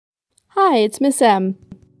Hi, it's Miss M.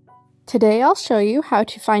 Today I'll show you how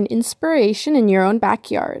to find inspiration in your own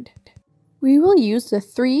backyard. We will use the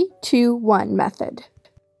 3-2-1 method.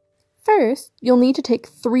 First, you'll need to take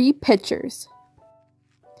 3 pictures.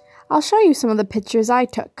 I'll show you some of the pictures I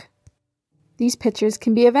took. These pictures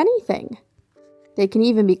can be of anything. They can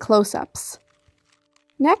even be close-ups.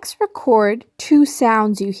 Next, record 2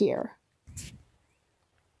 sounds you hear.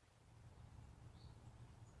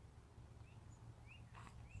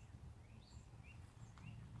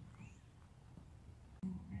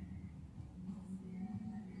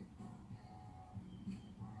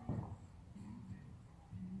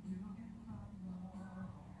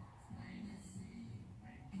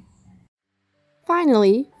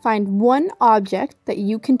 Finally, find one object that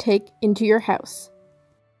you can take into your house.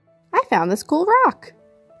 I found this cool rock.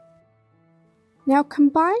 Now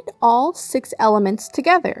combine all 6 elements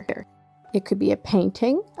together. It could be a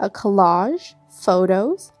painting, a collage,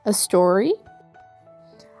 photos, a story.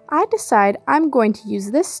 I decide I'm going to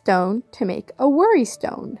use this stone to make a worry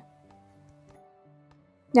stone.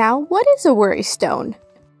 Now, what is a worry stone?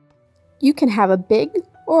 You can have a big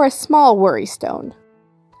or a small worry stone.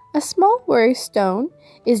 A small worry stone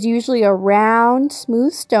is usually a round,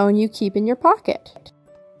 smooth stone you keep in your pocket.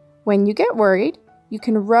 When you get worried, you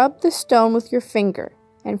can rub the stone with your finger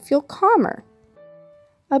and feel calmer.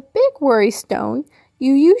 A big worry stone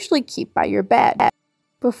you usually keep by your bed.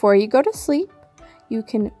 Before you go to sleep, you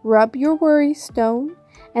can rub your worry stone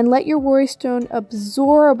and let your worry stone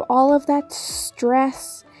absorb all of that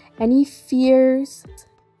stress, any fears.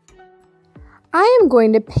 I am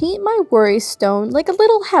going to paint my worry stone like a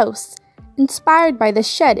little house, inspired by the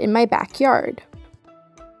shed in my backyard.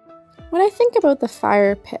 When I think about the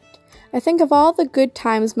fire pit, I think of all the good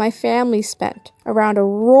times my family spent around a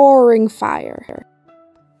roaring fire.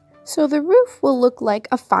 So the roof will look like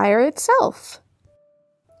a fire itself.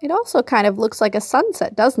 It also kind of looks like a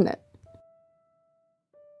sunset, doesn't it?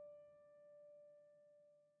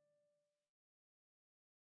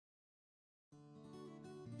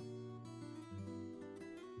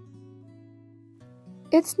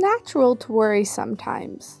 It's natural to worry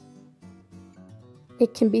sometimes.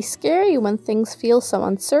 It can be scary when things feel so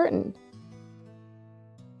uncertain.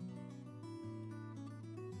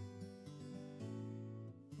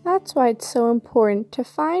 That's why it's so important to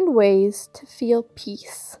find ways to feel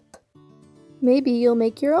peace. Maybe you'll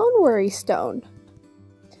make your own worry stone.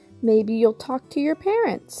 Maybe you'll talk to your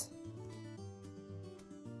parents.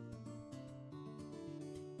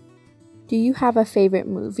 Do you have a favorite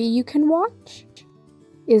movie you can watch?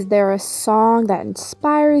 Is there a song that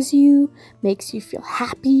inspires you, makes you feel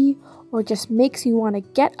happy, or just makes you want to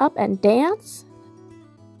get up and dance?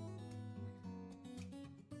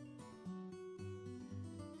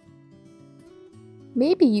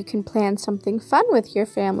 Maybe you can plan something fun with your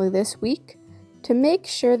family this week to make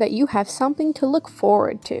sure that you have something to look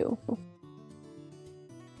forward to.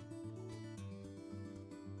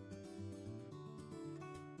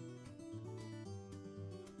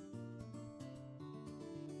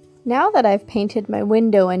 Now that I've painted my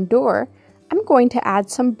window and door, I'm going to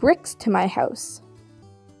add some bricks to my house.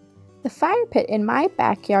 The fire pit in my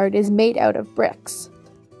backyard is made out of bricks.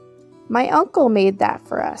 My uncle made that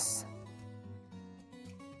for us.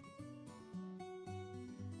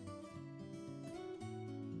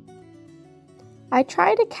 I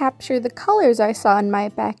try to capture the colors I saw in my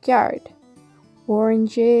backyard.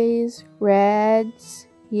 Oranges, reds,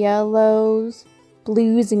 yellows,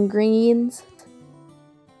 blues and greens.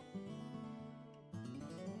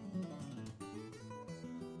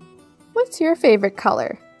 What's your favorite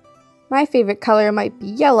color? My favorite color might be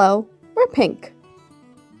yellow or pink.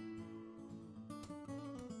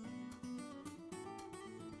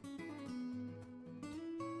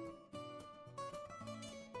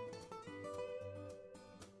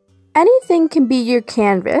 Anything can be your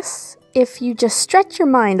canvas if you just stretch your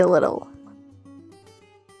mind a little.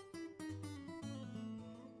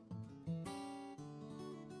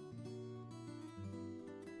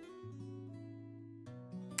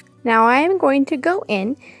 Now I am going to go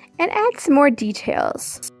in and add some more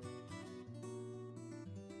details.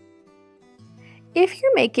 If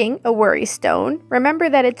you're making a worry stone, remember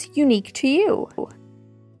that it's unique to you.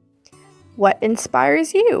 What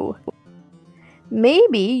inspires you?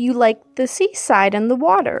 Maybe you like the seaside and the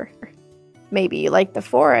water. Maybe you like the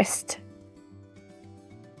forest.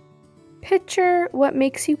 Picture what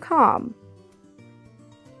makes you calm.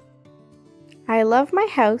 I love my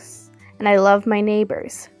house and I love my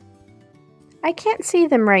neighbors. I can't see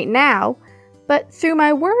them right now, but through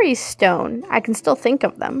my worry stone, I can still think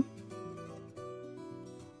of them.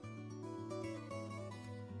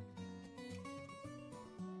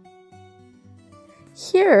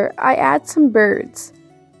 Here, I add some birds.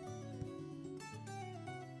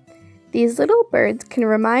 These little birds can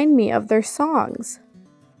remind me of their songs.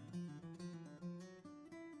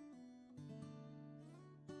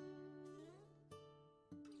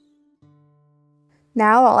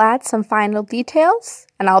 Now I'll add some final details,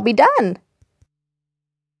 and I'll be done.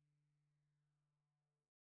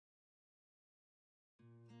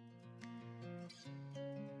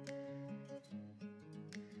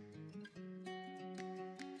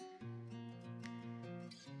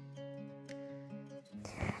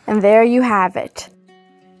 And there you have it.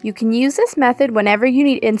 You can use this method whenever you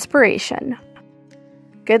need inspiration.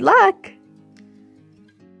 Good luck!